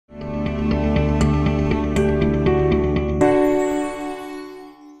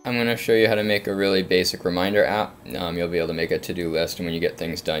going to show you how to make a really basic reminder app. You'll be able to make a to-do list, and when you get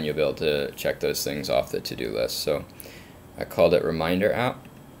things done, you'll be able to check those things off the to-do list. So I called it Reminder App,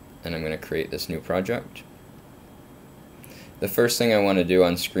 and I'm going to create this new project. The first thing I want to do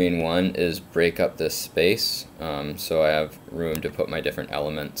on screen 1 is break up this space so I have room to put my different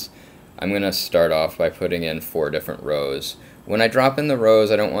elements. I'm going to start off by putting in 4 different rows. When I drop in the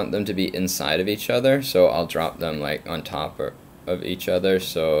rows, I don't want them to be inside of each other, so I'll drop them like on top of each other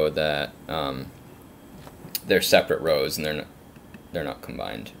so that they're separate rows and they're not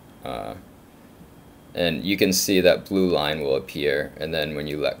combined. And you can see that blue line will appear, and then when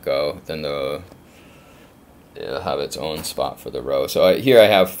you let go, then it'll have its own spot for the row. So here I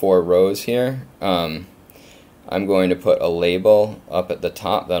have 4 rows here. I'm going to put a label up at the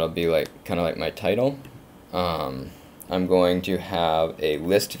top that'll be like kind of like my title. I'm going to have a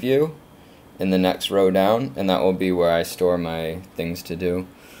list view in the next row down, and that will be where I store my things to do.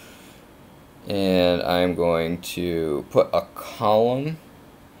 And I'm going to put a column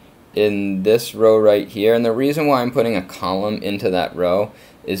in this row right here, and the reason why I'm putting a column into that row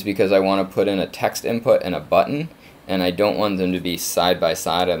is because I want to put in a text input and a button, and I don't want them to be side by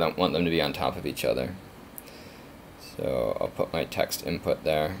side. I don't want them to be on top of each other. So I'll put my text input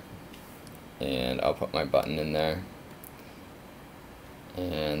there, and I'll put my button in there.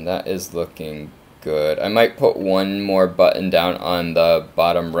 And that is looking good. I might put one more button down on the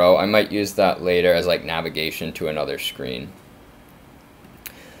bottom row. I might use that later as like navigation to another screen.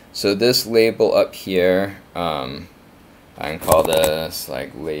 So this label up here, I can call this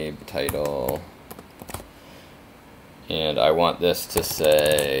like lab title, and I want this to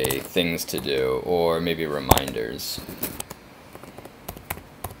say things to do, or maybe reminders.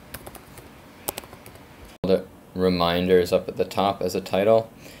 Reminders up at the top as a title.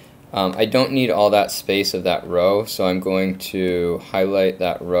 I don't need all that space of that row, so I'm going to highlight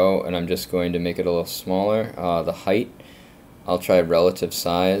that row, and I'm just going to make it a little smaller. The height, I'll try relative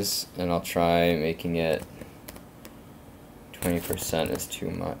size, and I'll try making it 20% is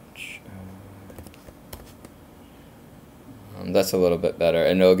too much. That's a little bit better,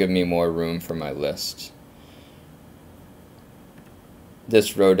 and it'll give me more room for my list.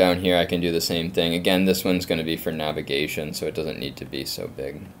 This row down here, I can do the same thing. Again, this one's going to be for navigation, so it doesn't need to be so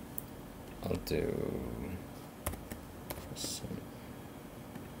big. I'll do...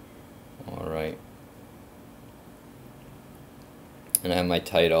 Alright. And I have my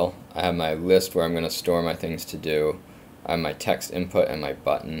title. I have my list where I'm going to store my things to do. I have my text input and my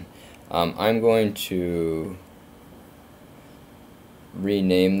button. I'm going to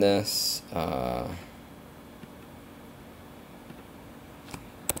rename this.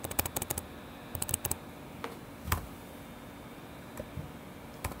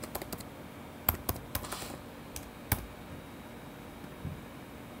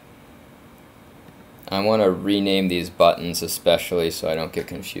 I want to rename these buttons especially so I don't get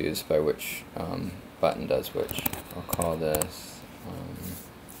confused by which button does which. I'll call this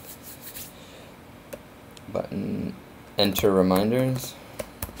button enter reminders.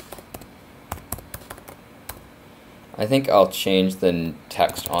 I think I'll change the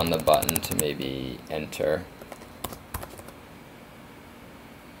text on the button to maybe enter.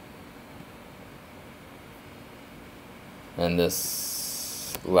 And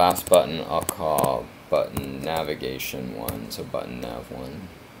this last button I'll call button navigation 1, so button nav 1.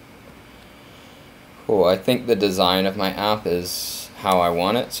 Cool, I think the design of my app is how I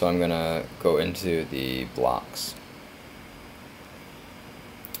want it, so I'm going to go into the blocks.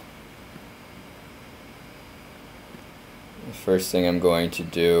 The first thing I'm going to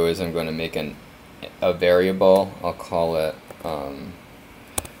do is I'm going to make a variable. I'll call it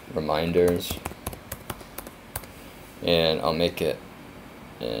reminders, and I'll make it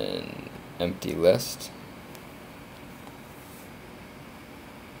an empty list.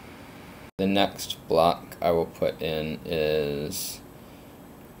 The next block I will put in is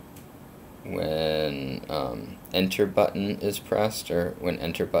when enter button is pressed, or when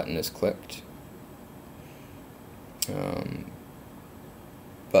enter button is clicked.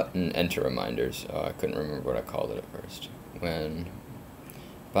 Button enter reminders. Oh, I couldn't remember what I called it at first. When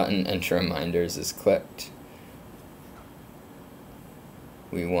button enter reminders is clicked,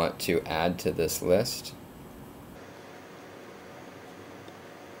 we want to add to this list.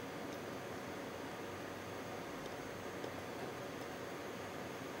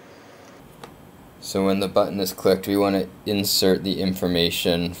 So when the button is clicked, we want to insert the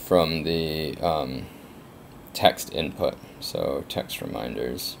information from the text input. So text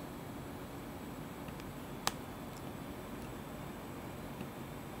reminders.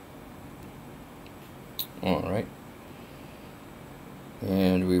 Alright.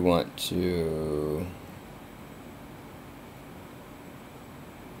 And we want to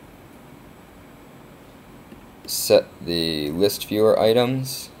set the list viewer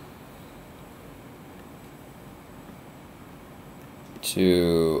items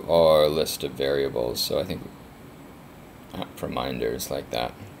to our list of variables. So I think app reminders like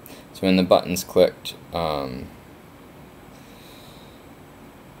that. So when the button's clicked,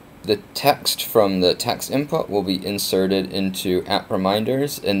 the text from the text input will be inserted into app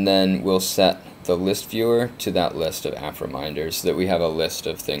reminders, and then we'll set the list viewer to that list of app reminders so that we have a list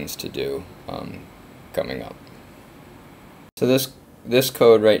of things to do coming up. So this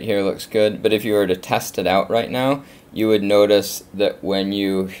code right here looks good, but if you were to test it out right now, you would notice that when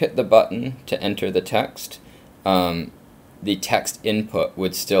you hit the button to enter the text input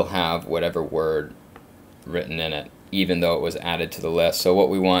would still have whatever word written in it, even though it was added to the list. So what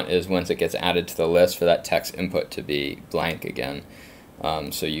we want is once it gets added to the list for that text input to be blank again,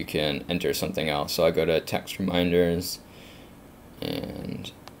 so you can enter something else. So I go to text reminders,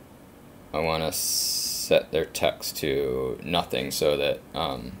 and I want to set their text to nothing so that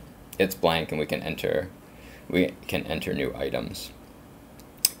it's blank and we can enter new items.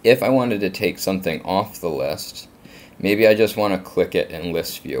 If I wanted to take something off the list, maybe I just want to click it in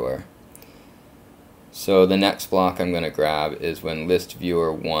list viewer. So the next block I'm going to grab is when list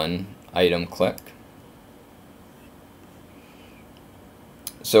viewer 1 item click.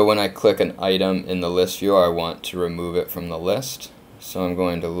 So when I click an item in the list viewer, I want to remove it from the list. So I'm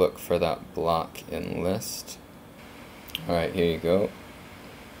going to look for that block in list. Alright, here you go.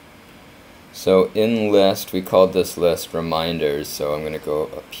 So in list, we called this list reminders, so I'm going to go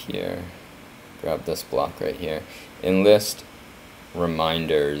up here, grab this block right here. In list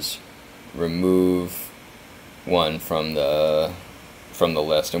reminders, remove one from the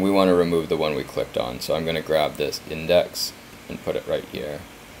list, and we want to remove the one we clicked on. So I'm going to grab this index and put it right here.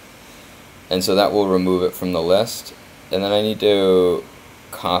 And so that will remove it from the list. And then I need to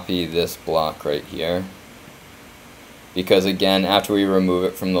copy this block right here, because again, after we remove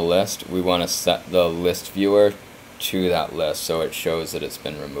it from the list, we want to set the list viewer to that list so it shows that it's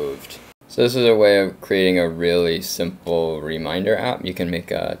been removed. So this is a way of creating a really simple reminder app. You can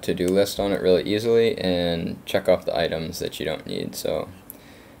make a to-do list on it really easily and check off the items that you don't need. So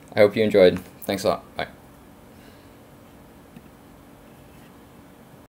I hope you enjoyed. Thanks a lot. Bye.